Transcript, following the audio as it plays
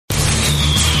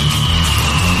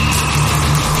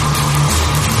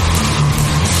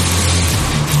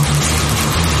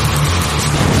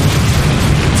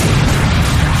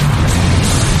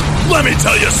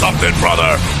tell you something,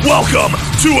 brother. Welcome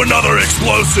to another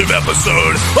explosive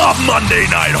episode of Monday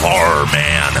Night Horror,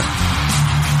 man.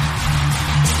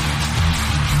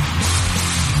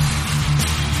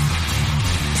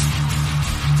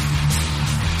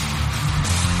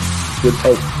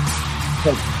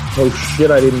 Oh shit,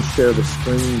 I didn't share the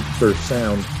screen for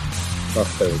sound.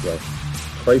 Oh, there we go.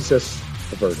 Crisis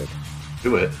averted.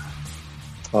 Do it.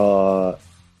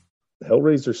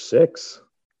 Hellraiser 6,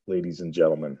 ladies and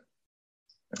gentlemen.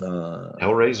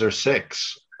 Hellraiser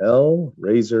 6.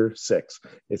 Hellraiser 6.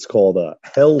 It's called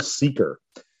Hellseeker.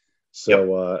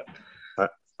 So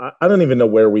I don't even know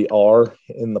where we are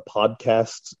in the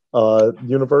podcast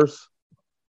universe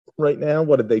right now.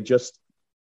 What did they just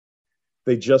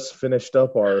finished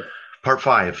up our Part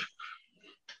 5.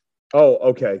 Oh,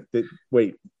 okay.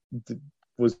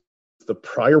 Was the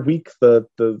prior week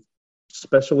the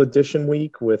special edition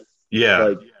week with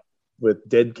with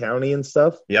Dead County and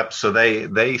stuff? Yep. So they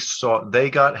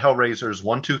got Hellraisers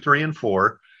 1, 2, 3, and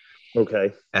 4.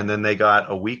 Okay. And then they got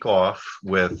a week off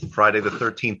with Friday the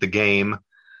 13th, the game,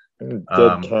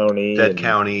 Dead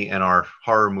County, and our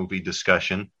horror movie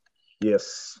discussion.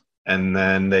 Yes. And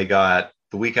then they got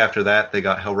the week after that, they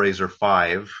got Hellraiser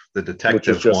 5, the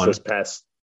detective which is one.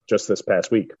 Just this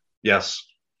past week. Yes.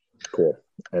 Cool.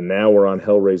 And now we're on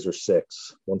Hellraiser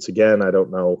 6. Once again, I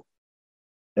don't know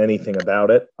anything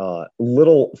about it.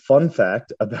 Little fun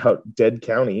fact about Dead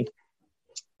County.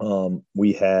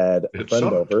 We had a friend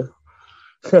over.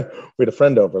 We had a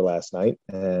friend over last night,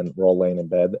 and we're all laying in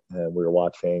bed, and we were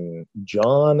watching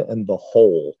John and the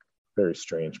Hole. Very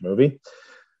strange movie.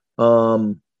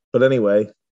 But anyway,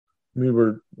 we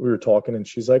were talking, and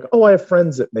she's like, "Oh, I have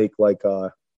friends that make like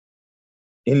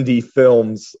indie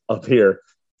films up here."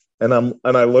 And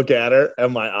I look at her,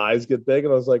 and my eyes get big,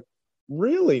 and I was like,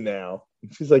 "Really now?"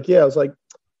 And she's like, "Yeah." I was like,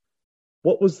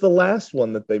 "What was the last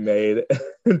one that they made?"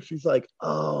 And she's like,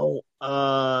 "Oh,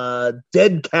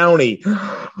 Dead County."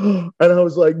 And I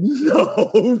was like,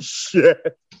 "No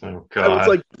shit." Oh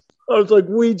God. I was like,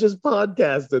 "We just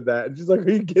podcasted that." And she's like,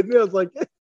 "Are you kidding me?" I was like,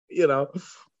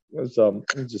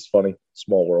 it's just funny.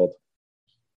 Small world.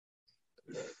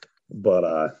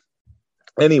 But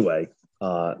anyway,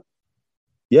 so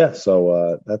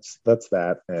that's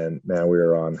that, and now we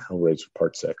are on Hellraiser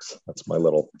Part 6. That's my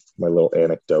little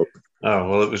anecdote. Oh,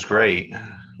 well, it was great.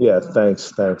 Yeah,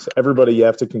 thanks. Everybody, you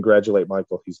have to congratulate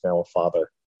Michael. He's now a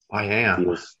father. I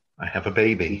am. I have a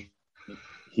baby.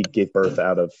 He gave birth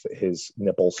out of his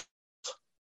nipples.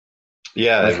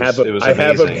 Yeah, it was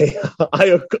amazing.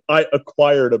 I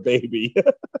acquired a baby.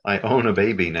 I own a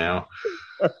baby now.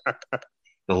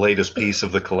 The latest piece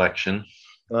of the collection.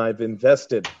 I've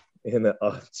invested in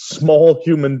a small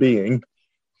human being.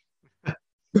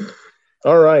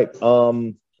 All right.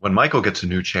 When Michael gets a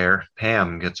new chair,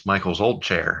 Pam gets Michael's old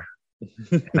chair.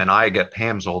 And I get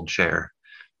Pam's old chair,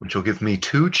 which will give me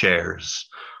 2 chairs.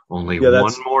 Only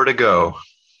one more to go.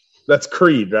 That's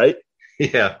Creed, right?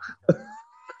 Yeah.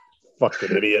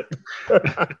 Fucking idiot.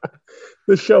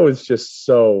 The show is just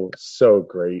so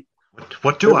great.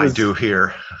 What do I do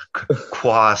here?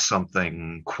 Qua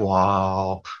something.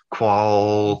 Qual.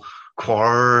 Quabity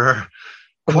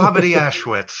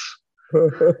Ashwitz.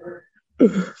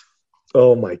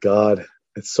 Oh my God.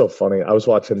 It's so funny. I was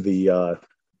watching it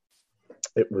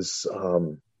was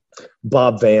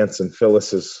Bob Vance and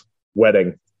Phyllis's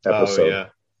wedding episode. Oh,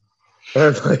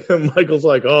 yeah. And Michael's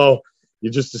like, "Oh,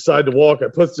 you just decided to walk." I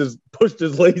pushed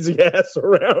his lazy ass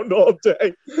around all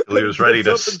day. Well, he was ready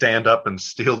to stand up and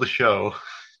steal the show.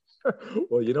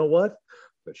 Well, you know what?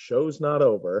 The show's not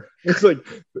over. It's like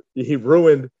he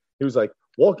was like,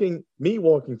 walking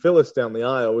Phyllis down the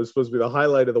aisle was supposed to be the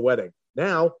highlight of the wedding.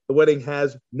 Now the wedding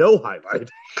has no highlight.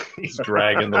 He's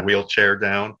dragging the wheelchair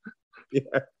down.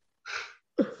 Yeah.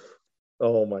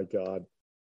 Oh my God.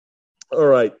 All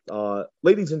right,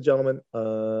 ladies and gentlemen,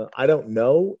 I don't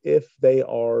know if they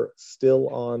are still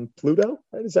on Pluto.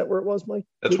 Right? Is that where it was, Mike?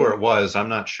 That's Pluto? Where it was. I'm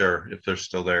not sure if they're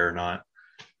still there or not.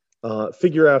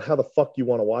 Figure out how the fuck you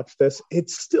want to watch this. It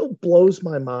still blows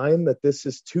my mind that this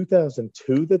is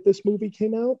 2002 that this movie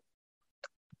came out.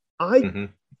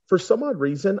 For some odd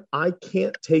reason, I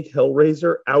can't take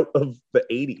Hellraiser out of the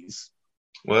 80s.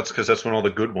 Well, that's because that's when all the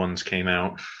good ones came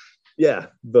out. Yeah,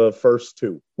 the first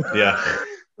 2. Yeah.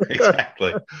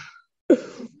 Exactly.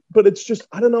 But it's just,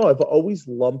 I don't know. I've always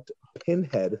lumped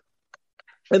Pinhead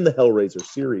and the Hellraiser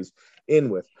series in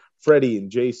with Freddy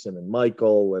and Jason and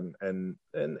Michael and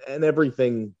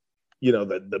everything,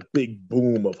 the big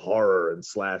boom of horror and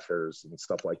slashers and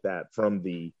stuff like that from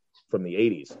the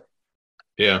 80s.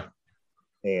 Yeah.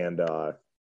 And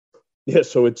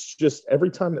so it's just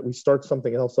every time that we start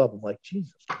something else up, I'm like,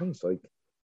 Jesus Christ, like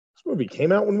This movie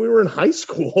came out when we were in high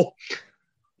school.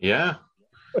 Yeah.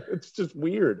 It's just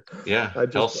weird. Yeah,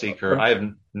 Hellseeker. I have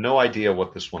no idea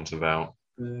what this one's about.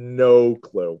 No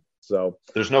clue. So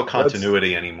there's no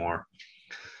continuity anymore.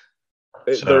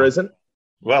 There isn't?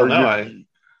 Well, no, I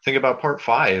think about part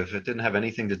 5. It didn't have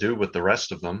anything to do with the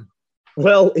rest of them.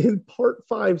 Well, in part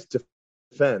 5's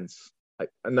defense,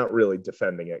 I'm not really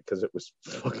defending it because it was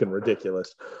fucking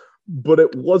ridiculous, but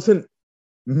it wasn't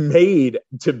made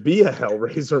to be a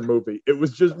Hellraiser movie. It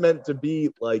was just meant to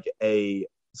be like a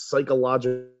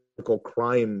psychological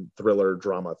crime thriller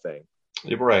drama thing.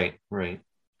 Right.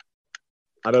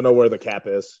 I don't know where the cap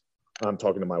is. I'm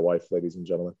talking to my wife, ladies and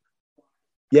gentlemen.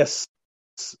 Yes,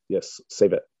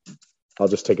 save it. I'll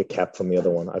just take a cap from the other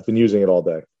one. I've been using it all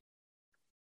day.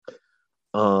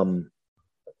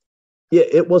 Yeah,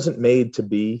 it wasn't made to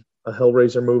be a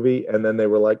Hellraiser movie, and then they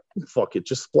were like, fuck it,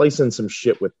 just splice in some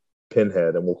shit with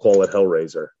Pinhead and we'll call it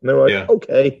Hellraiser. And they were like,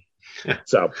 okay.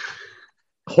 So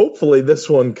hopefully this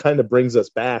one kind of brings us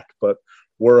back, but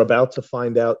we're about to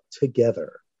find out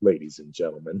together, ladies and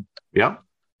gentlemen. Yeah.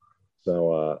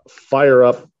 So fire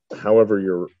up however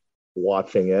you're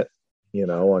watching it,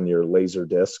 on your laser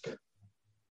disc.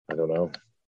 I don't know.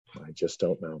 I just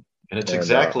don't know. And it's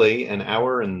exactly an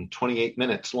hour and 28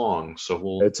 minutes long.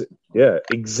 So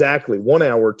exactly 1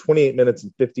 hour, 28 minutes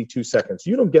and 52 seconds.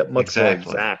 You don't get much more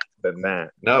exact than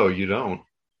that. No, you don't.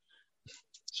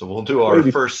 So we'll do our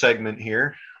first segment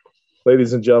here.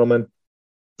 Ladies and gentlemen,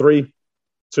 3,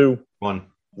 2, 1.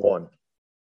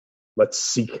 Let's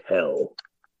seek hell.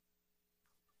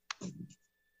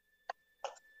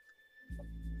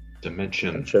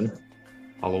 Dimension.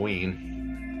 Halloween.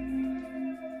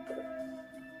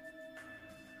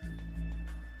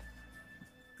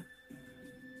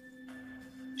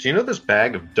 So you know this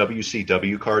bag of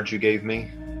WCW cards you gave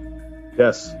me?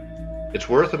 Yes. It's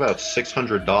worth about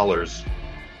 $600.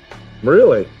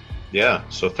 Really? Yeah,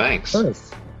 so thanks. Nice.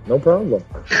 No problem.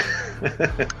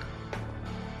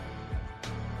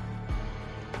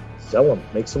 Sell them.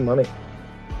 Make some money.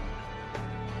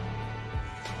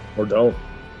 Or don't.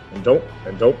 And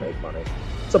don't make money.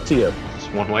 It's up to you. It's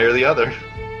one way or the other.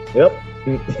 Yep.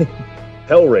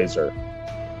 Hellraiser.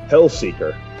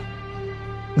 Hellseeker.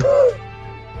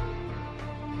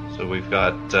 So we've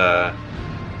got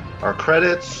our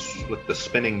credits with the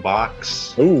spinning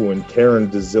box. Ooh, and Karen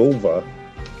DeSilva.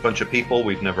 A bunch of people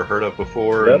we've never heard of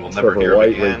before, and we'll never Trevor hear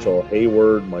White, again. Rachel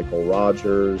Hayward, Michael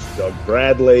Rogers, Doug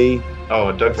Bradley.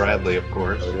 Oh, Doug Bradley, of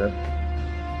course.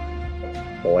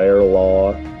 Blair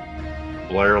Law.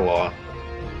 I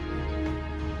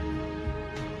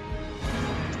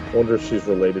wonder if she's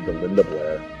related to Linda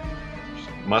Blair.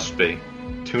 Must be.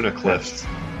 Tuna Cliff.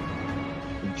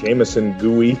 Jameson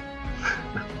Gooey.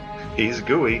 He's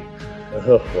gooey.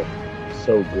 Oh,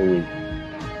 so gooey.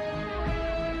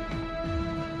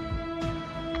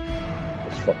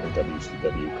 Those fucking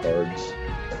WCW cards.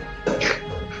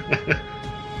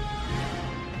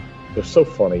 They're so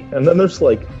funny. And then there's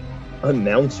like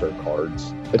announcer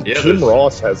cards. Yeah, Jim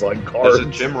Ross has like cards. There's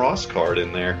a Jim Ross card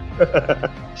in there.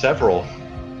 Several.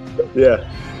 Yeah.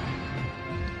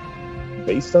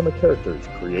 Based on the characters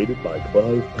created by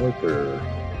Clive Barker,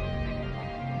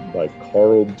 by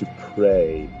Carl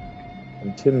Dupre,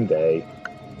 and Tim Day,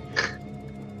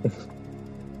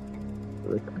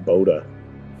 Rick Boda.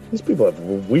 These people have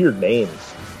weird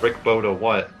names. Rick Boda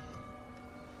what?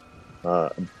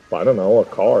 I don't know, a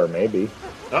car maybe.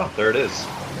 Oh, there it is.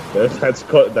 That's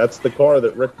the car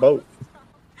that Rick bought.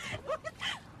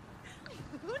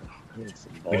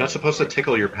 You're not supposed to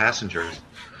tickle your passengers.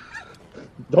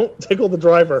 Don't tickle the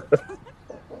driver.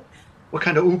 What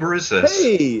kind of Uber is this?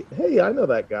 Hey, I know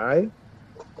that guy.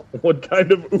 What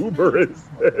kind of Uber is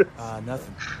this?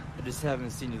 Nothing. I just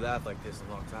haven't seen you laugh like this in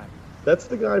a long time. That's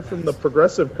the guy from the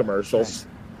Progressive commercials.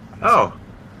 Oh.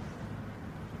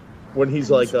 When he's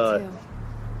like, we're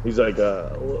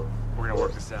gonna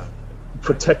work this out.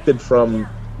 Protected from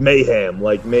mayhem,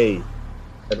 like me.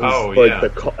 And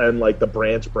he's the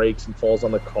branch breaks and falls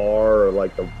on the car, or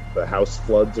like the house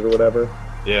floods or whatever.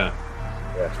 Yeah.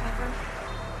 Trevor,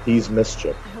 He's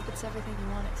mischief. I hope it's everything you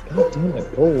want it to be. God damn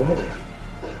it, go away.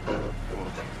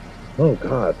 Oh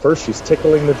god, first she's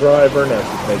tickling the driver, now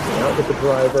she's making out with the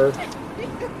driver.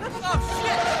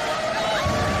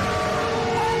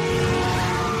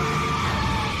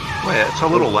 Wait, it's a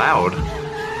little loud.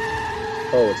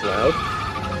 Oh, it's loud?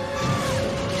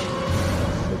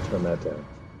 Let me turn that down.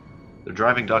 They're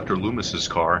driving Dr. Loomis's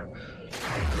car.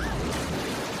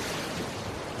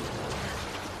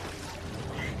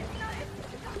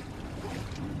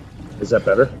 Is that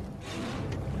better?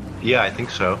 Yeah, I think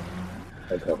so.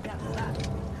 Okay.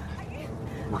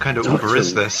 What kind of Uber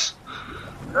is this?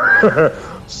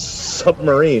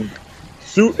 Submarine.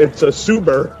 It's a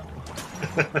Suber.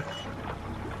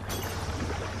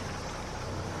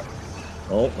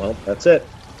 Oh, well, that's it.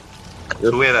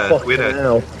 So we had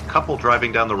a couple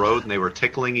driving down the road, and they were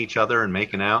tickling each other and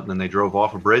making out, and then they drove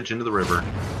off a bridge into the river.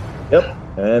 Yep,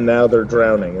 and now they're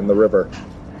drowning in the river.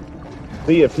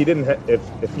 See, if he didn't,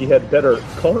 if he had better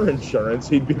car insurance,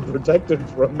 he'd be protected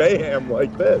from mayhem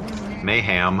like this.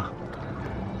 Mayhem.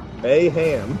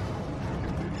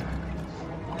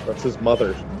 That's his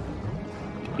mother.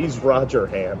 He's Roger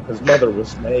Ham. His mother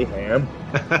was Mayhem.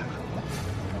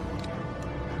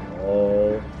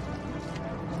 Oh.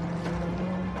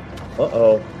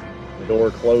 Uh-oh. The door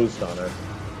closed on her.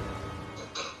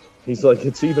 He's like,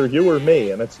 it's either you or me,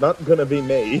 and it's not gonna be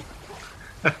me.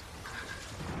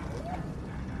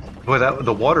 Boy,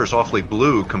 the water's awfully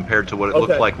blue compared to what it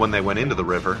looked like when they went into the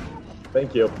river.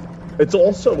 Thank you. It's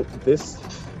also, this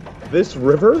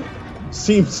river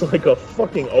seems like a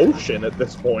fucking ocean at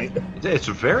this point. It's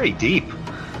very deep.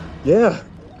 Yeah.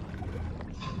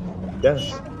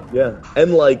 Yes. Yeah.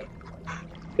 And, like,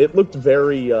 it looked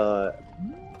very,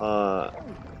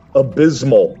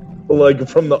 abysmal. Like,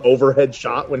 from the overhead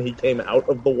shot when he came out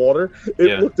of the water.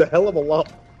 It looked a hell of a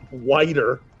lot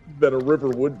wider than a river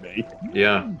would be.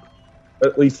 Yeah.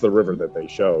 At least the river that they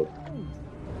showed.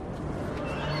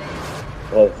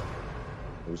 Oh,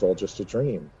 it was all just a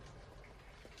dream.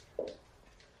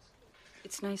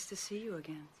 It's nice to see you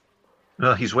again.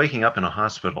 Well, he's waking up in a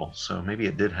hospital, so maybe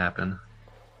it did happen.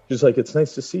 She's like, it's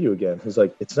nice to see you again. He's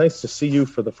like, it's nice to see you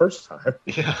for the first time.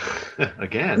 Yeah,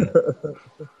 again.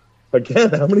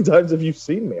 Again? How many times have you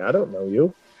seen me? I don't know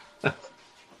you.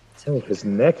 Oh, his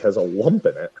neck has a lump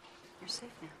in it. You're safe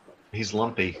now. He's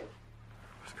lumpy.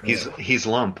 He's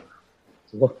lump.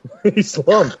 He's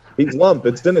lump. He's lump.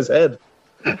 It's in his head.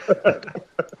 They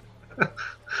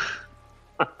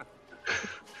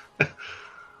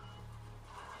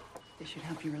should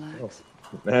help you relax.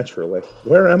 Oh, naturally.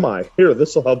 Where am I? Here,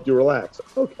 this will help you relax.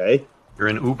 Okay. You're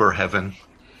in Uber heaven.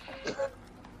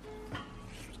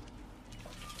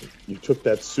 You took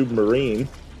that submarine.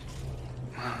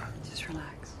 Just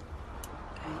relax.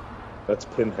 Okay? That's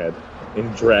Pinhead in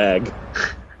drag.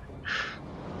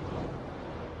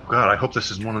 God, I hope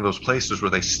this is one of those places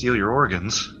where they steal your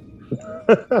organs.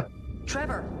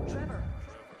 Trevor!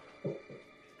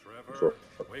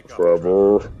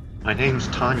 Trevor. My name's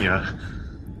Tanya.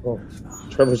 Oh,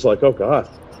 Trevor's like, oh God.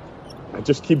 I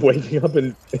just keep waking up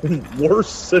in worse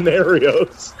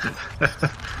scenarios.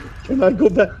 Can I go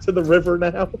back to the river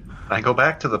now? Can I go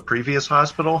back to the previous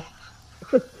hospital?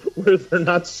 Where they're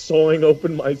not sawing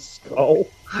open my skull?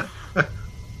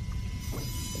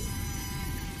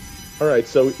 Alright,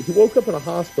 so he woke up in a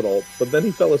hospital, but then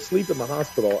he fell asleep in the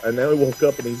hospital, and now he woke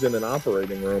up and he's in an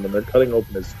operating room, and they're cutting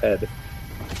open his head.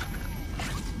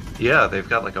 Yeah, they've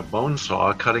got like a bone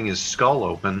saw cutting his skull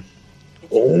open.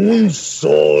 Bone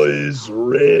saw is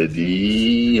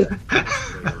ready!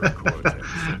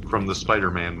 From the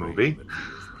Spider-Man movie.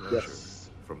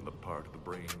 Yes. From the part of the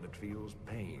brain that feels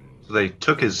pain. So they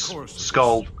took his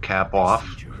skull cap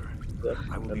off. Yep.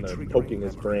 And they're poking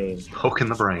his brain. Poking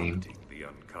the brain. The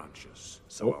unconscious.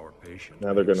 So our patient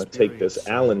Now they're going to take this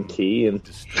Allen key and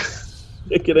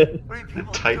stick it in.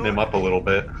 Tighten him up a little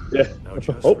bit. Yeah.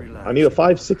 Oh, I need a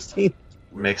 5/16.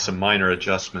 Make some minor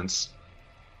adjustments.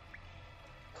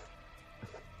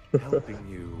 helping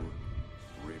you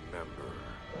remember.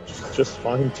 Just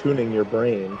fine-tuning your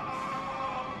brain.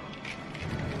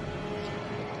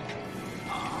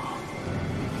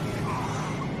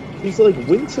 He's like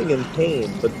wincing in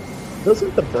pain, but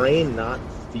doesn't the brain not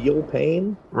feel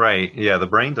pain? Right, yeah, the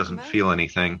brain doesn't feel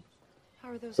anything.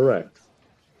 How are those? Correct.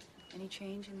 headaches? Any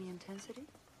change in the intensity?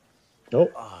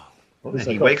 Nope. And He's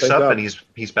he like, oh, wakes thank up God. and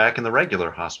he's back in the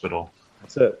regular hospital.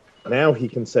 That's it. Now he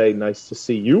can say, nice to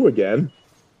see you again.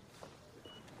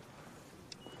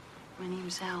 My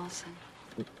name's Allison.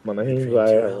 My name's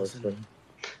Allison.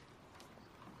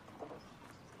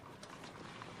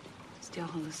 Still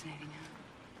hallucinating,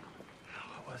 huh?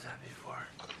 What was that before?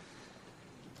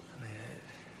 I mean,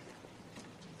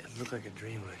 it looked like a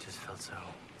dream, but it just felt so...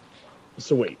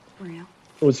 So wait, Real?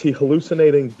 was he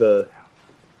hallucinating the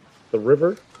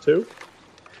river too?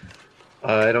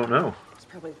 I don't know. It's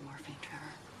probably the morphine, Trevor.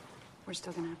 We're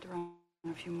still gonna have to run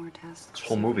a few more tests. This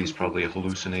whole movie's probably a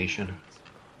hallucination.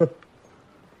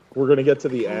 We're gonna get to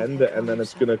the end, and then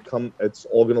it's gonna come. It's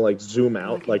all gonna like zoom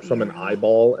out, like from an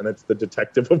eyeball, and it's the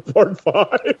detective of part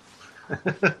 5.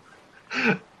 I'm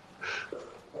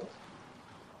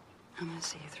gonna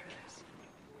see you through this.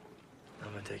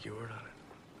 I'm gonna take your word on it.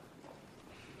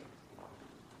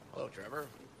 Hello, Trevor.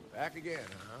 Back again,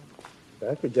 huh?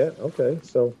 Back again. Okay,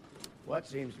 so What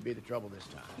seems to be the trouble this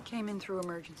time? He came in through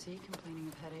emergency, complaining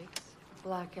of headaches,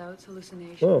 blackouts,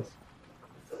 hallucinations, Oh.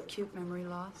 acute memory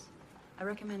loss. I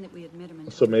recommend that we admit him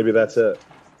until... So maybe that's it.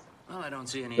 Well, I don't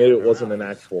see any. Maybe it wasn't an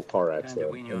actual car Time to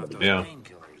accident. wean you off those Yeah.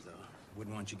 painkillers, though.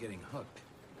 Wouldn't want you getting hooked.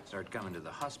 Start coming to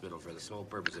the hospital for the sole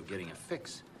purpose of getting a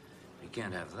fix. You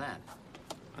can't have that.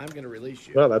 I'm gonna release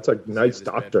you. Well, that's a Save nice this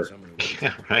bed doctor. for someone who needs it.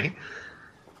 Yeah, right?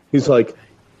 He's like,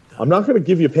 I'm not going to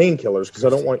give you painkillers because I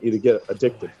don't want you to get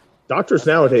addicted. Doctors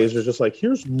nowadays are just like,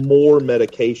 here's more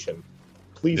medication.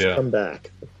 Please Yeah. come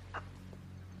back.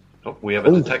 Oh, we have a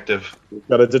Ooh. detective. We've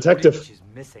got a detective. She's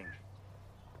missing.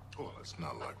 Well, it's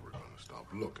not like we're going to stop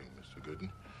looking, Mr. Gooden.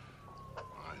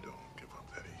 I don't give up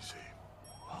that easy.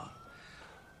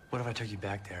 What if I took you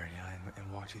back there,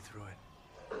 and walked you through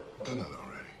it? Done that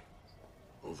already.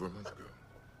 Over a month ago.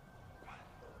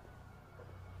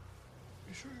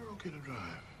 You sure you're okay to drive?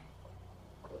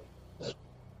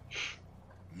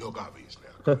 Look, obviously,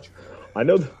 I got you.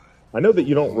 I know that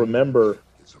you don't remember Get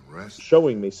some rest.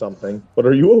 showing me something, but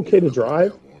are you okay to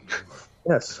drive?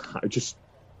 Yes. I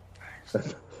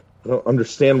don't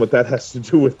understand what that has to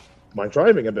do with my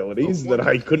driving abilities, that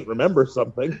I couldn't remember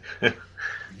something.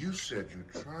 You said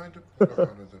you tried to put her out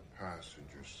of the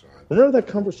passenger side. Remember that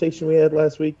conversation we had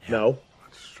last week? No.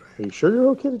 That's strange. Are you sure you're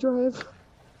okay to drive?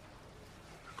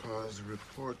 Because the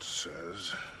report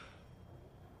says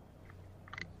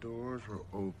the doors were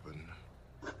open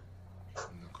and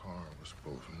the car was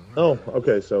pulled from the Oh, rear.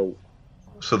 okay, so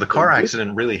So the car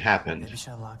accident really happened, Maybe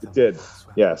should unlock them. it did.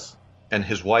 Yes. and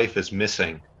his wife is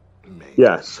missing. Maybe.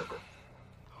 Yes.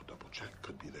 I'll double check.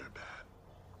 Could be their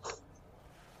bad.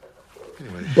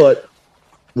 Anyway, But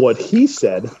what he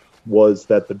said was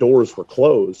that the doors were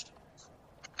closed.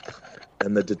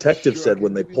 And the detective said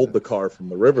when they pulled the car from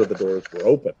the river, the doors were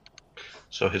open.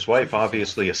 So his wife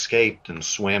obviously escaped and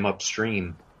swam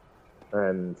upstream.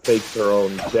 And faked her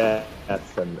own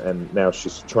death, and now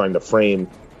she's trying to frame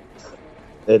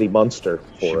Eddie Munster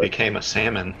She for it. became a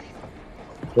salmon.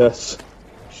 Yes.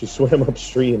 She swam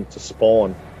upstream to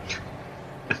spawn.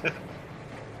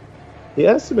 He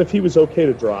asked him if he was okay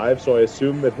to drive, so I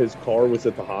assumed that his car was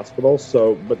at the hospital.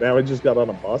 But now he just got on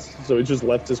a bus, so he just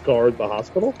left his car at the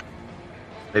hospital?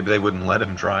 Maybe they wouldn't let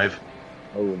him drive.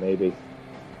 Oh, maybe.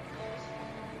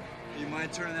 You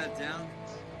mind turning that down?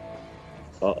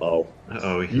 Uh-oh.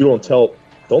 Uh-oh. You don't tell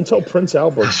Prince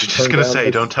Albert I was just going to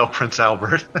say, don't tell Prince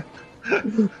Albert.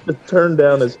 to turn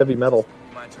down his heavy metal.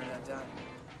 You mind turning that down?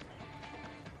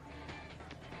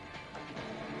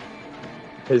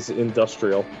 His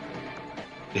industrial.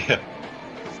 Yeah.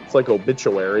 It's like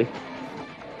obituary.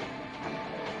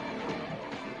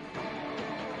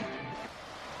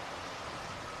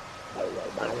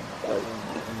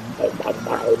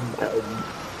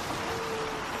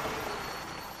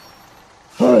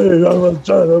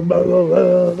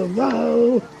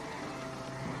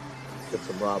 Get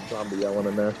some Rob Zombie yelling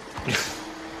in there.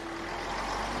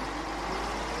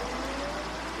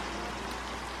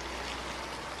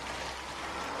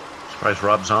 Surprised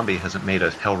Rob Zombie hasn't made a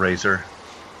Hellraiser.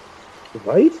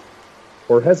 Right?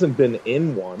 Or hasn't been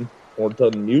in one or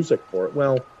done music for it.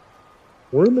 Well,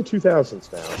 we're in the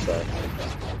 2000s now,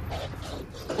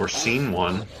 so. Or seen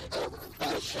one.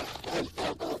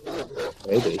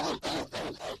 Maybe.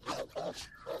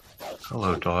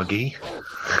 Hello, doggy.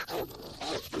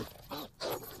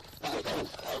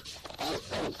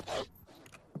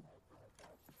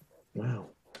 Wow.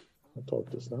 That dog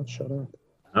does not shut up.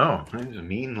 Oh, he's a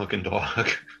mean-looking dog.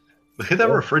 Look at that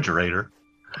refrigerator.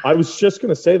 I was just going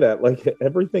to say that. Like,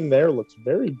 everything there looks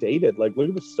very dated. Like, look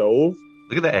at the stove.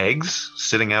 Look at the eggs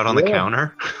sitting out on the Yeah.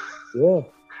 counter. Yeah.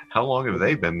 How long have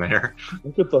they been there?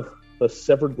 Look at the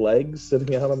severed legs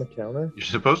sitting out on the counter. You're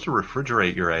supposed to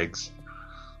refrigerate your eggs.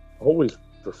 Always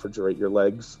refrigerate your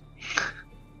legs.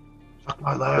 Fuck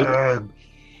my leg.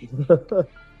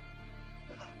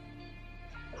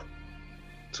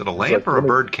 Is it a lamp like, or a let me-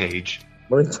 bird cage?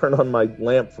 Let me turn on my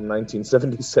lamp from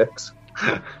 1976.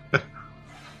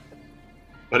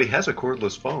 But he has a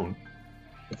cordless phone.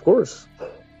 Of course.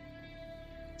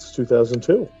 It's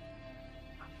 2002.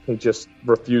 He just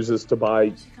refuses to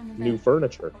buy new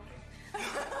furniture.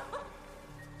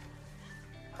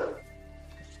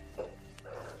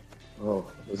 Oh,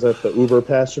 was that the Uber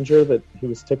passenger that he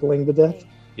was tickling to death?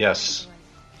 Yes.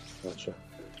 Gotcha.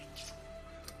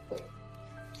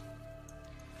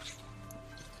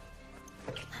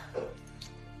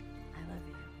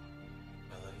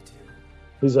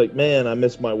 He's like, man, I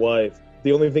miss my wife.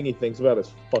 The only thing he thinks about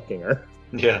is fucking her.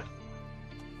 Yeah.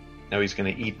 Now he's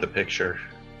going to eat the picture.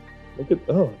 Look at,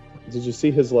 did you see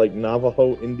his, like,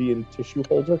 Navajo Indian tissue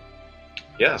holder?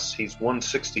 Yes, he's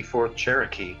 164th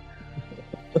Cherokee.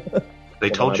 They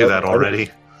told you that already.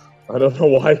 I don't know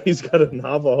why he's got a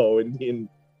Navajo Indian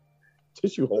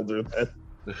tissue holder then.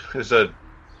 It's a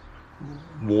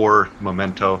war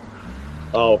memento.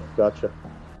 Oh, gotcha.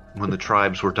 When the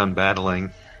tribes were done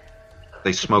battling,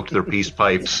 they smoked their peace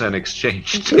pipes and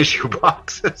exchanged tissue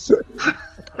boxes.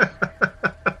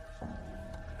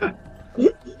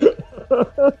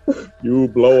 You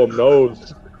blow 'em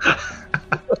nose.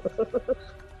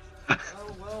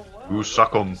 You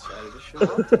suck 'em.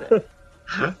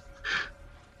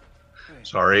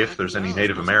 Sorry if there's any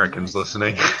Native Americans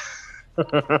listening.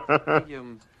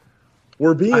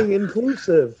 We're being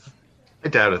inclusive. I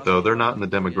doubt it though. They're not in the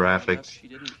demographic.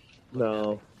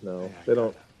 No, they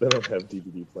don't have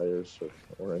DVD players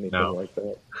or anything like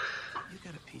that. You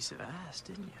got a piece of ass,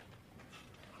 didn't you?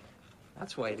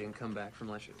 That's why you didn't come back from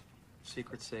lecture.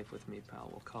 Secret safe with me, pal.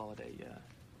 We'll call it a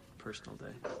personal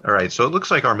day. All right, so it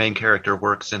looks like our main character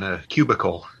works in a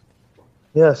cubicle.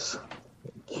 Yes,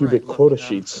 cubic quota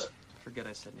sheets. Forget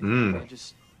I said anything.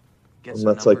 Just get And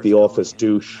some that's like the numbers office going,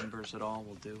 douche. Numbers at all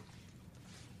will do.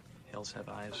 Hills have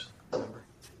eyes. Remember?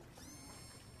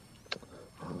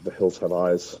 The hills have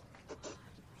eyes.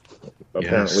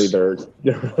 Apparently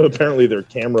their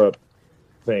camera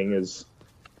thing is,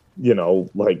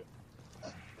 like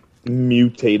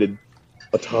mutated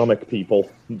atomic people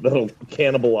that'll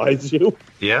cannibalize you.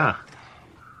 Yeah.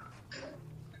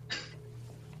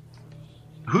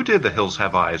 Who did The Hills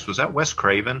Have Eyes? Was that Wes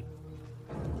Craven?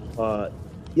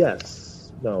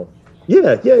 Yes. No.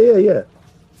 Yeah.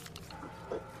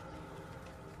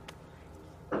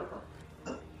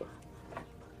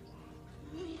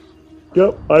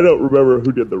 Yep, I don't remember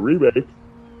who did the remake.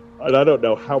 And I don't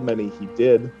know how many he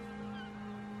did.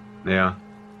 Yeah.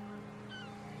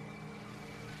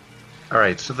 All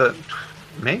right, so the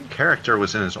main character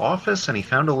was in his office and he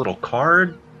found a little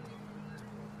card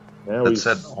that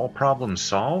said all problems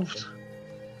solved.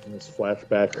 In this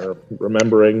flashback, or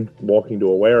remembering walking to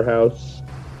a warehouse,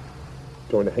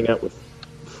 going to hang out with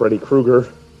Freddy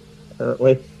Krueger,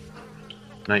 apparently.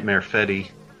 Nightmare Freddy.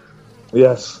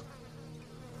 Yes.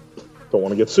 Don't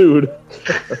want to get sued.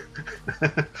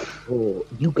 Oh,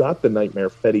 you got the Nightmare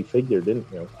Freddy figure, didn't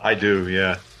you? I do,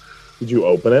 yeah. Did you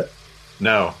open it?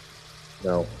 No.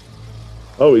 No.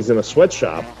 Oh, he's in a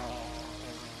sweatshop.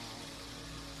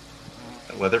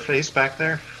 Leatherface back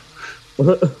there?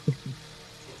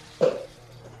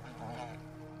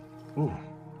 Ooh.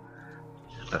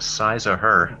 The size of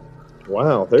her.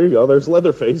 Wow, there you go. There's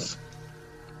Leatherface.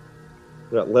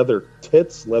 We got leather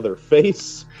tits, leather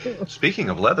face. Speaking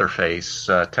of Leatherface,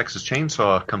 Texas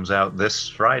Chainsaw comes out this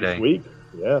Friday. Week?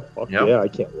 Yeah, fuck yeah, I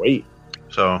can't wait.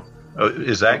 So,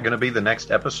 is that going to be the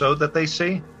next episode that they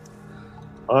see?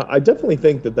 I definitely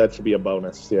think that should be a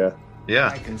bonus, yeah. Yeah.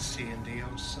 I can see into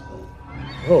your soul.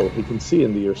 Oh, he can see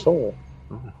into your soul.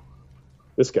 Ooh.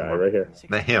 This guy right here.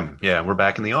 Him, yeah. We're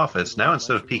back in the office. Now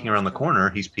instead of peeking around the corner,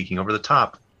 he's peeking over the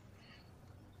top.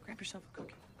 Grab yourself a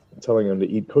cookie. Telling him to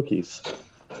eat cookies.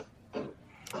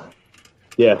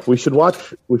 Yeah, we should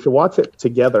watch it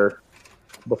together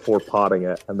before potting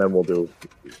it, and then we'll do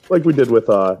like we did with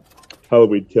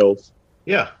Halloween Kills.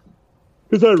 Yeah.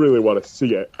 Because I really want to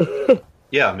see it.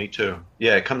 Yeah, me too.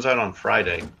 Yeah, it comes out on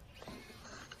Friday.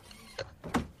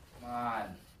 Come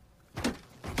on.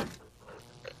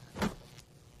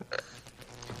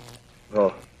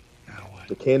 Oh,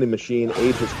 the candy machine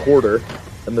ages quarter,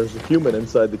 and there's a human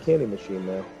inside the candy machine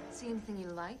now. See anything you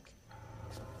like?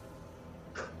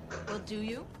 Well, do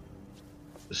you?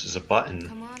 This is a button.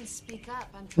 Come on, speak up.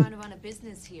 I'm trying to run a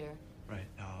business here. Right.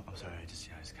 No, I'm sorry. I just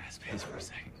got space for a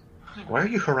second. Why are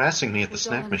you harassing me at the We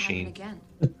snack don't wanna happen machine? again.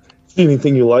 See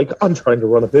anything you like? I'm trying to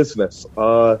run a business.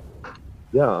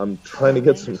 Yeah, I'm trying to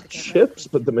get some chips,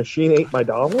 but the machine ate my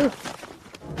dollar.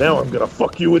 Now I'm gonna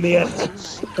fuck you in the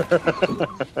ass.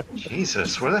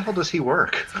 Jesus, where the hell does he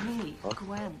work? It's me,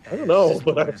 Gwen. I don't know,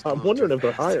 but I'm wondering if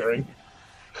they're hiring.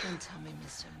 Don't tell me,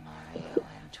 Mr. Mario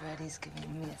Andretti's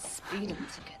giving me a speeding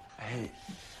ticket. Hey,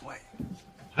 wait.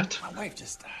 What? My wife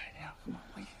just died. Yeah, come on,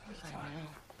 wait. I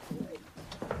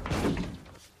know.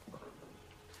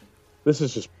 This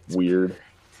is just weird.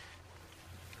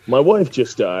 My wife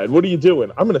just died. What are you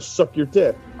doing? I'm gonna suck your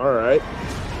dick. All right.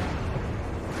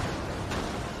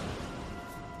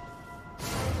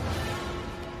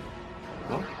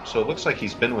 Well, so it looks like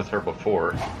he's been with her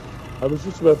before. I was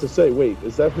just about to say, wait,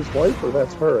 is that his wife or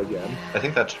that's her again? I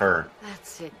think that's her.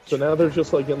 That's it. So now they're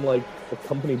just like in like the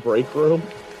company break room.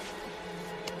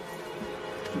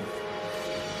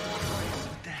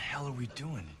 What the hell are we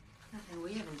doing? Nothing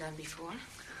we haven't done before.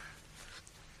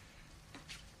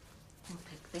 We'll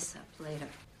pick this up later.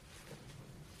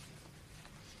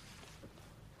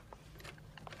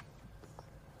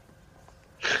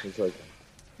 He's like,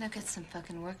 Now get some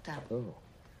fucking work done. oh.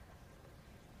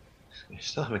 You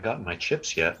still haven't gotten my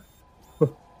chips yet.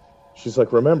 She's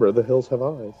like, remember, the hills have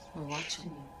eyes. We're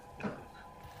watching you.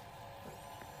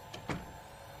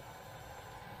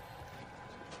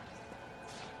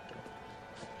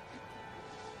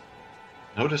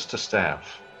 Notice to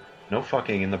staff. No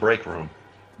fucking in the break room.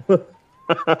 It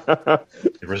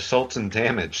results in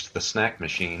damage to the snack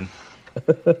machine.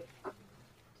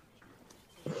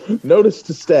 Notice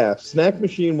to staff. Snack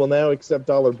machine will now accept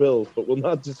dollar bills, but will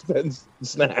not dispense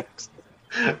snacks.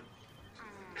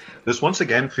 This once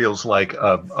again feels like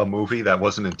a movie that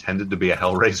wasn't intended to be a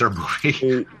Hellraiser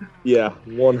movie. Yeah,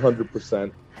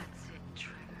 100%.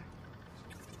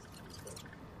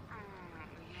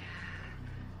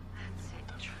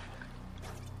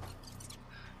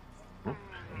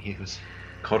 He was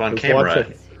caught on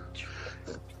camera.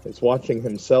 He's watching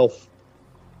himself.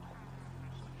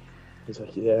 He's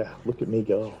like, yeah, look at me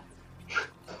go.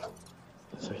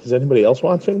 He's like, is anybody else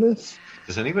watching this?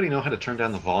 Does anybody know how to turn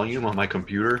down the volume on my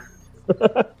computer?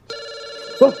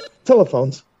 Oh,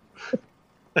 telephones.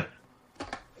 I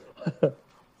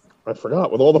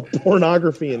forgot, with all the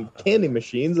pornography and candy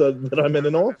machines that I'm in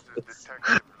an office.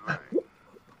 I'm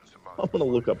going to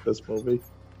look up this movie.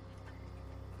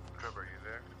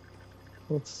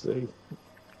 Let's see.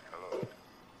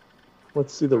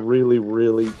 Let's see the really,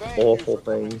 really awful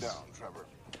things.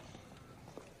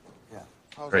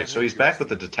 Right, so he's back with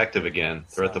the detective again.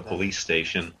 They're at the police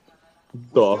station.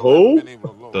 The who?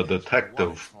 The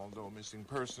detective. Although missing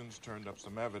persons turned up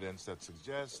some evidence that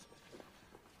suggests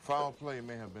foul play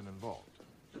may have been involved.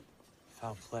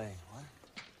 Foul play? What?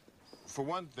 For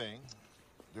one thing,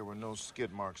 there were no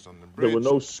skid marks on the bridge. There were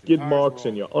no skid marks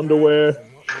in your underwear.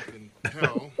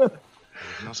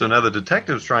 So now the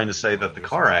detective's trying to say that the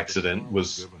car accident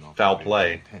was foul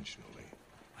play. I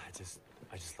just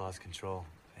lost control,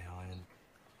 and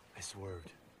I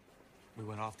swerved. We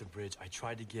went off the bridge. I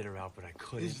tried to get her out, but I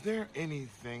couldn't. Is there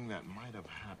anything that might have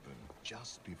happened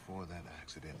just before that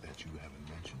accident that you haven't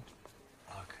mentioned?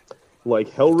 Look, like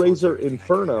Hellraiser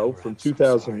Inferno from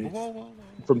 2000.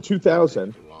 From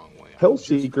 2000,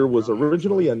 Hellseeker was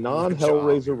originally a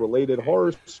non-Hellraiser-related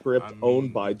horror script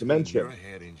owned by Dimension.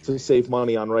 To save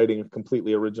money on writing a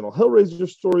completely original Hellraiser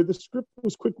story, the script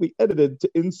was quickly edited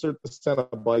to insert the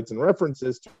Cenobites and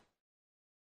references to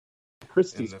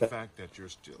Christie's fact that you're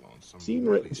still on some scene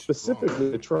written specifically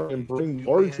to try and bring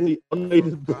largely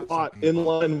unrelated plot in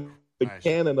line with the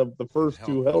canon of the first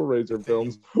two Hellraiser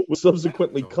films was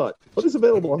subsequently cut, but is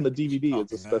available on the DVD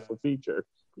as a special feature.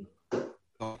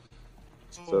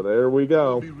 So there we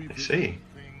go. I see.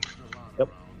 Yep.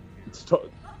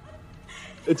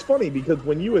 It's funny because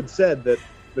when you had said that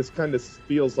this kind of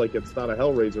feels like it's not a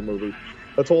Hellraiser movie,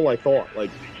 that's all I thought.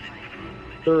 Like,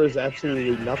 there is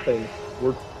absolutely nothing.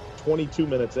 We're 22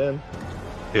 minutes in.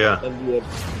 Yeah. And we have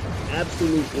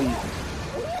absolutely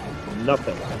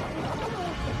nothing.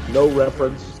 No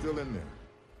reference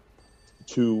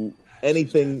to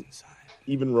anything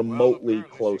even remotely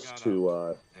close to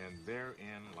a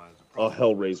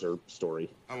Hellraiser story.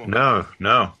 No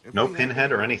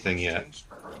Pinhead or anything yet.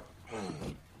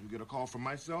 You get a call from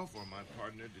myself or my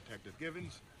partner, Detective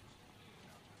Givens.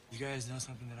 You guys know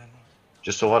something that I don't know?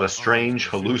 Just a lot of strange,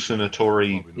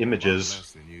 hallucinatory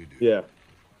images. Yeah.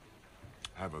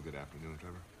 Have a good afternoon,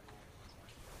 Trevor.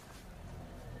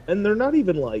 And they're not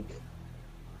even like,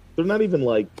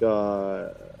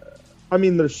 I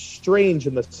mean, they're strange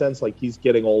in the sense like he's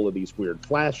getting all of these weird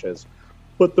flashes,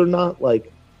 but they're not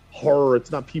like horror.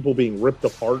 It's not people being ripped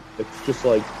apart. It's just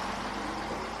like,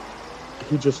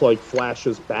 he just like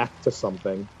flashes back to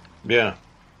something. Yeah.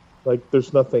 Like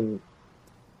there's nothing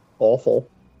awful.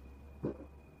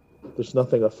 There's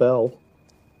nothing Aphel.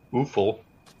 Ooful.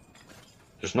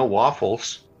 There's no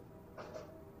waffles. At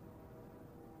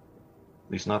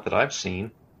least not that I've seen.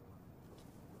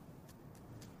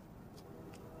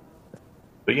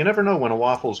 But you never know when a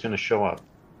waffle is going to show up.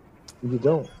 You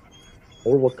don't.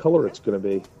 Or what color it's going to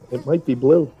be. It might be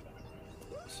blue.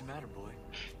 What's the matter, boy?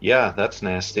 Yeah, that's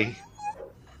nasty.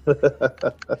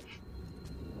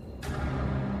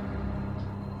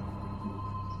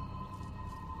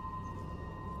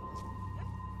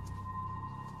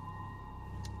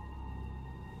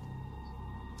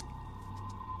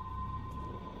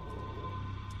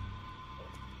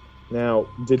 Now,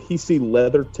 did he see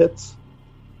leather tits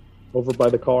over by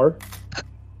the car?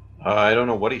 I don't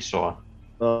know what he saw.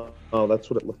 Oh, that's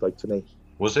what it looked like to me.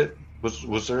 Was it?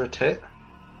 Was there a tit?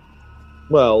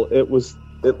 Well, it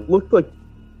looked like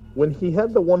when he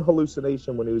had the one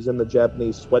hallucination when he was in the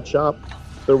Japanese sweatshop,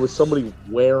 there was somebody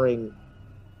wearing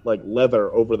like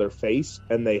leather over their face,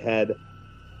 and they had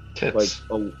Tits.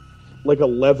 Like a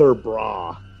leather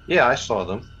bra. Yeah, I saw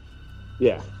them.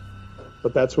 Yeah.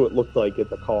 But that's what it looked like at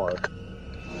the car.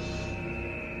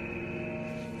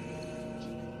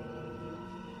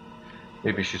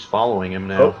 Maybe she's following him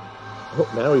now.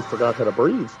 Oh, now he forgot how to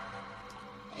breathe.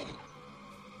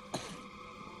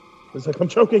 He's like, I'm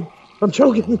choking.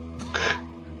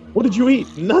 What did you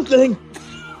eat? Nothing.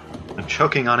 I'm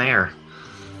choking on air.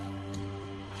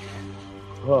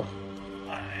 Oh.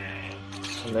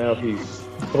 And now he's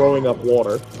throwing up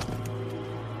water.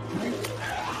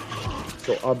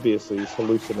 So obviously he's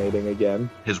hallucinating again.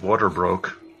 His water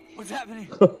broke. What's happening?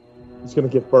 He's gonna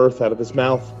give birth out of his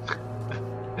mouth.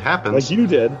 It happens. Like you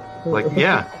did.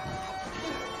 Yeah.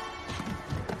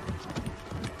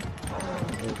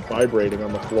 He's vibrating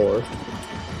on the floor.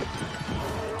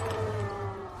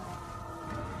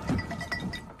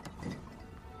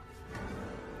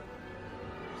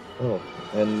 Oh,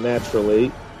 and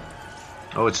naturally...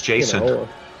 Oh, it's Jason.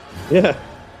 Yeah.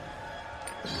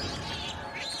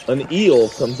 An eel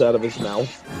comes out of his mouth.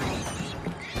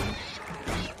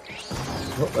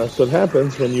 Well, that's what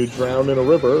happens when you drown in a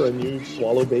river and you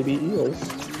swallow baby eels.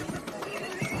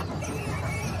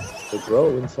 They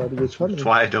grow inside of your tummy. That's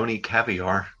why I don't eat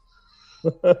caviar.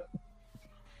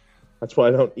 That's why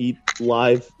I don't eat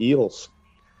live eels.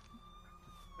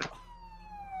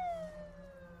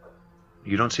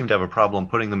 You don't seem to have a problem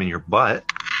putting them in your butt.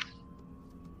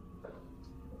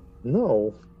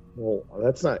 No. Well,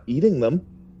 that's not eating them.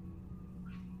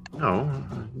 No,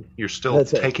 you're still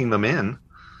taking them in.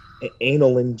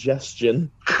 Anal ingestion.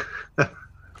 I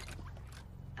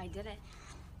did it.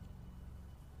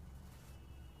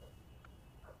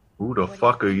 Who the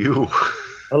fuck are you?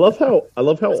 I love how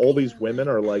all these women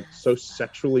are like so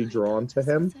sexually drawn to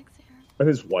him, and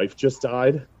his wife just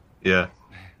died. Yeah,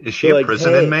 is she a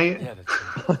prison inmate? Yeah,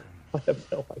 that's I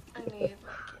have no idea.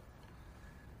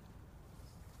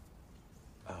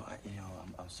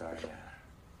 I'm sorry.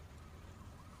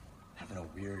 Having a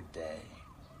weird day.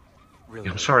 Really.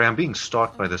 I'm sorry, I'm being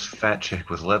stalked by this fat chick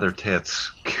with leather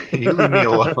tits. Can you leave me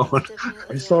alone?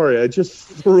 I'm sorry, I just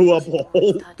threw up a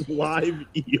whole live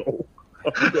eel.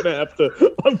 I'm gonna have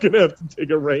to take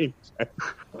a rain check.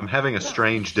 I'm having a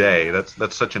strange day.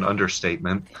 That's such an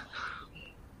understatement.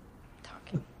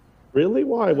 Really?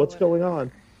 Why? What's going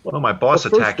on? Well, my boss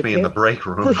attacked me in the break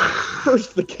room.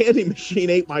 First, the candy machine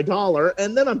ate my $1,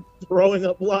 and then I'm throwing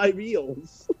up live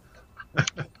eels.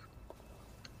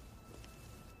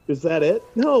 Is that it?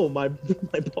 No, my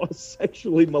boss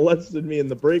sexually molested me in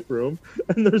the break room,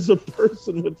 and there's a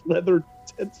person with leather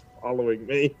tits following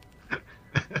me.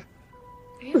 Are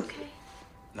you okay?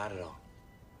 Not at all.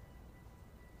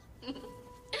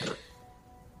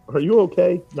 Are you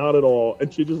okay? Not at all.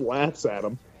 And she just laughs at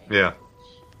him. Yeah.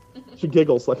 She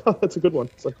giggles like, oh, that's a good one.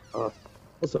 It's like,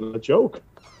 wasn't a joke.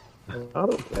 I'm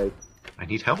not okay. I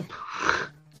need help.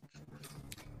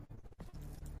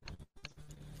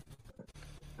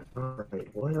 Alright,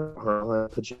 where are my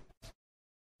pajamas?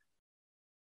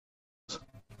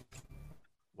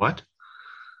 What?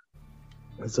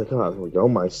 It's like, oh, there we go,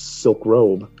 my silk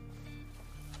robe.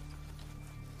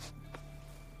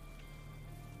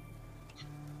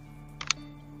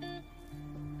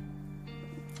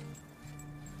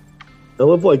 I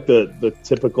love like the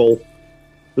typical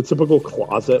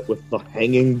closet with the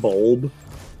hanging bulb.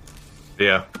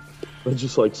 Yeah. It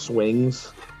just like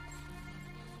swings.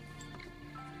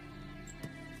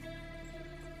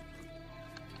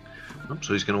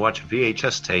 So he's going to watch a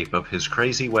VHS tape of his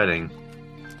crazy wedding.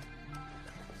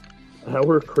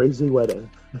 Our crazy wedding.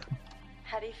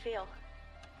 How do you feel?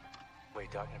 What are you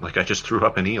talking about? Like I just threw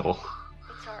up an eel.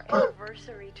 It's our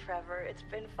anniversary, Trevor. It's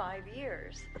been 5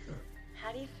 years.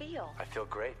 How do you feel? I feel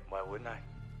great. Why wouldn't I?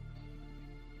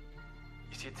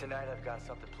 You see, tonight I've got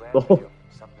something planned Oh. for you.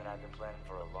 Something I've been planning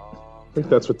for a long I think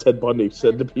that's what Ted Bundy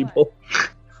said to people.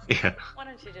 Yeah. Why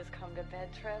don't you just come to bed,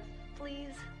 Trev?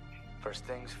 Please? First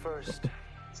things first.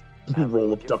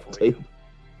 Roll of duct tape.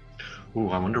 Ooh,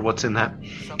 I wonder what's in that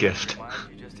Something gift. reminds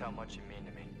you just how much you mean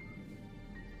to me.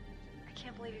 I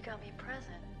can't believe you got me a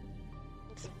present.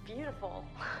 It's beautiful.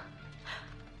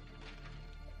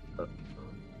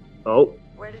 Oh,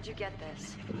 Where did you get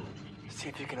this? See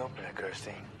if you can open it,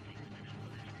 Kirsty.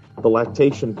 the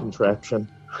lactation contraption.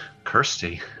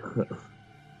 Kirsty.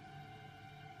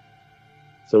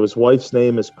 So his wife's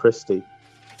name is Christy.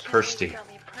 I can't Kirsty. believe you got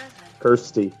me a present.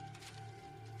 Kirsty.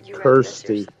 You wrote this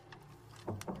Kirsty. yourself.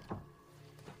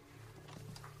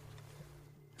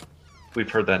 We've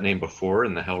heard that name before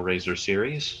in the Hellraiser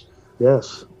series.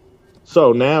 Yes.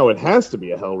 So now it has to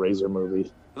be a Hellraiser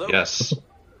movie. Yes.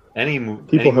 Any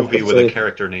People have movie to with say- a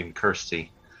character named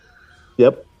Kirsty.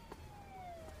 Yep.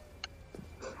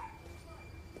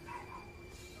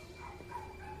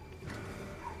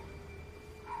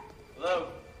 Hello?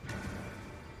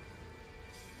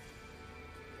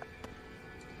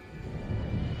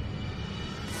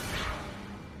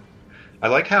 I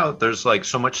like how there's like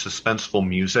so much suspenseful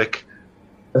music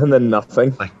and then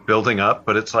nothing, like building up,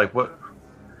 but it's like, what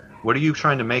are you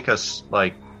trying to make us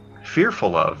like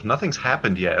fearful of? Nothing's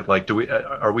happened yet. Like,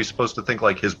 are we supposed to think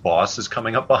like his boss is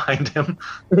coming up behind him?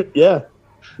 Yeah,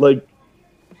 like,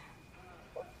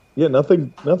 yeah,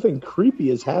 nothing creepy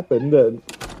has happened. And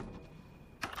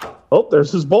oh,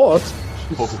 there's his boss.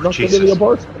 She's snuck into the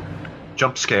apartment.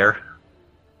 Jump scare.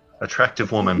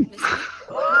 Attractive woman.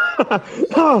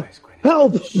 Help!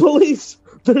 Police!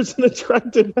 There's an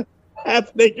attractive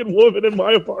half-naked woman in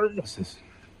my apartment.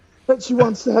 And she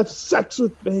wants to have sex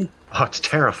with me. Oh, it's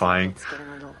terrifying. It's getting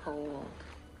a little old.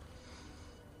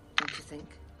 Don't you think?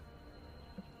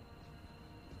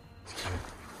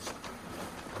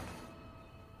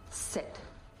 Sit.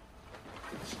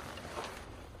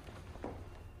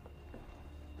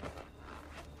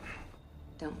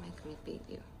 Don't make me beat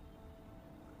you.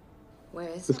 Where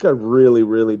is This guy really,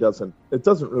 really doesn't... It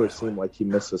doesn't really seem like he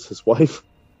misses his wife.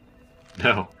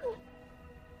 No.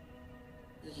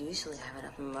 You usually have it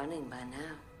up and running by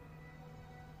now.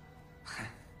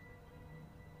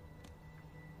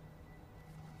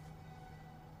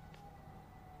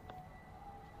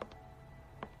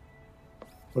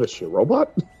 What is she, a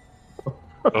robot? Oh,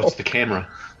 it's the camera.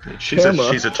 She's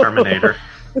a Terminator.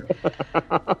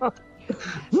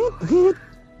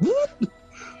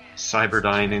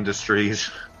 Cyberdyne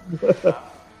Industries.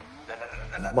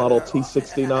 Model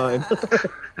T69.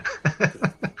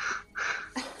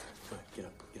 Get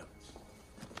up.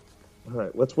 All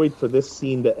right, let's wait for this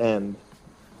scene to end,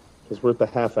 because we're at the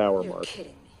half-hour You're mark.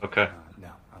 kidding me. Okay. No,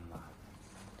 I'm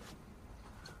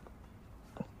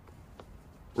not.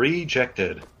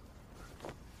 Rejected.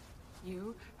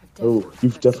 Oh,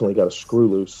 you've definitely got a screw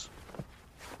loose.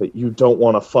 That you don't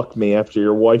want to fuck me after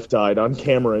your wife died on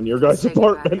camera in your guys'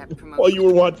 apartment while you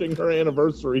were watching her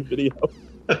anniversary video.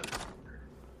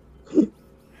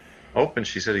 Oh, and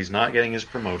she said he's not getting his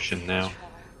promotion now.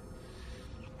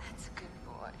 That's a good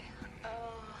boy.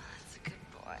 Oh, that's a good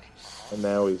boy. And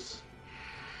now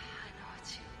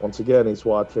once again, he's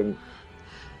watching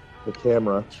the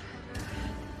camera.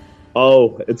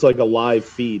 Oh, it's like a live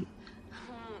feed.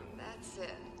 That's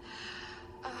it.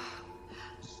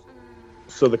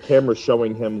 So the camera's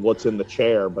showing him what's in the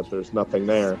chair, but there's nothing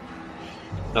there.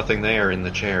 Nothing there in the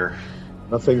chair.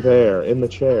 Nothing there in the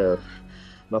chair.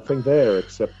 Nothing there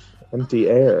except empty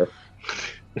air.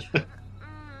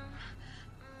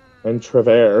 And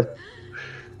Trevor.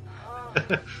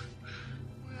 We're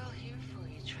all here for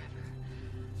you, Trevor.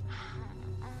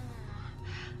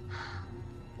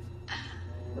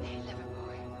 Hey, lover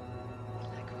boy.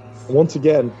 Like Reese. Once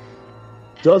again,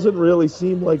 doesn't really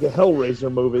seem like a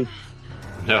Hellraiser movie.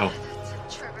 No. That's it,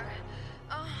 Trevor.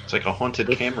 Oh. It's like a haunted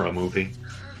camera movie.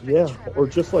 Yeah, or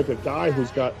just like a guy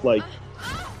who's got like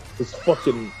this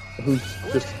fucking, who's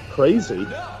just crazy.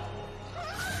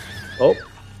 Oh,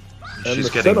 and She's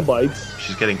the getting Cenobites.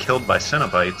 She's getting killed by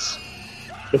Cenobites.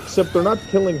 Except they're not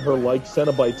killing her like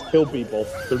Cenobites kill people.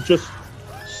 They're just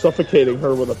suffocating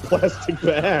her with a plastic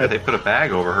Yeah, bag. they put a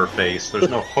bag over her face. There's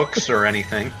no hooks or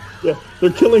anything. Yeah,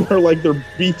 they're killing her like they're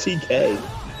BTK.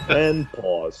 And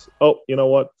pause. Oh, you know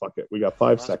what? Fuck it. We got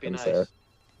 5 seconds there.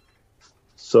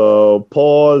 So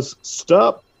pause.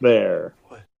 Stop there.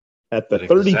 At the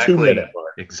 32-minute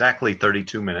mark. Exactly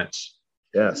 32 minutes.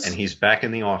 Yes. And he's back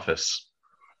in the office.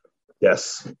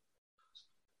 Yes.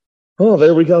 Oh,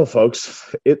 there we go,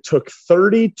 folks. It took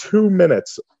 32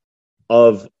 minutes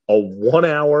of a 1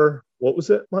 hour. What was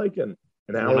it, Mike? An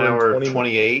hour, 1 hour and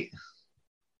 28.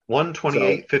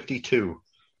 1:28:52.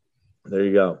 There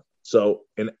you go. So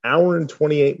an hour and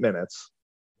 28 minutes.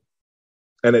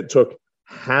 And it took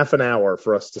half an hour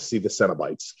for us to see the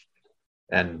Cenobites.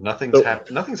 And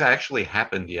nothing's actually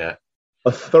happened yet.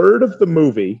 A third of the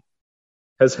movie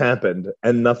has happened,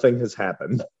 and nothing has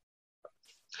happened.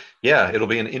 Yeah, it'll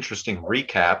be an interesting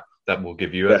recap that we'll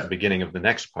give you at the beginning of the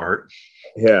next part.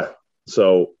 Yeah.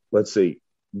 So let's see.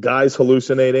 Guy's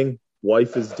hallucinating.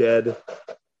 Wife is dead.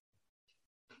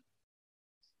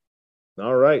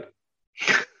 All right.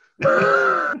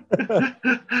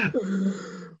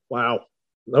 Wow.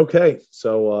 Okay.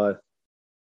 So,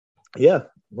 yeah.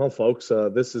 Well, folks,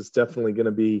 this is definitely going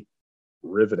to be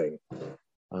riveting.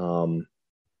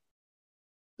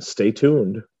 Stay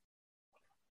tuned.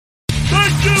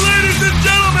 Thank you, ladies and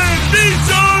gentlemen. These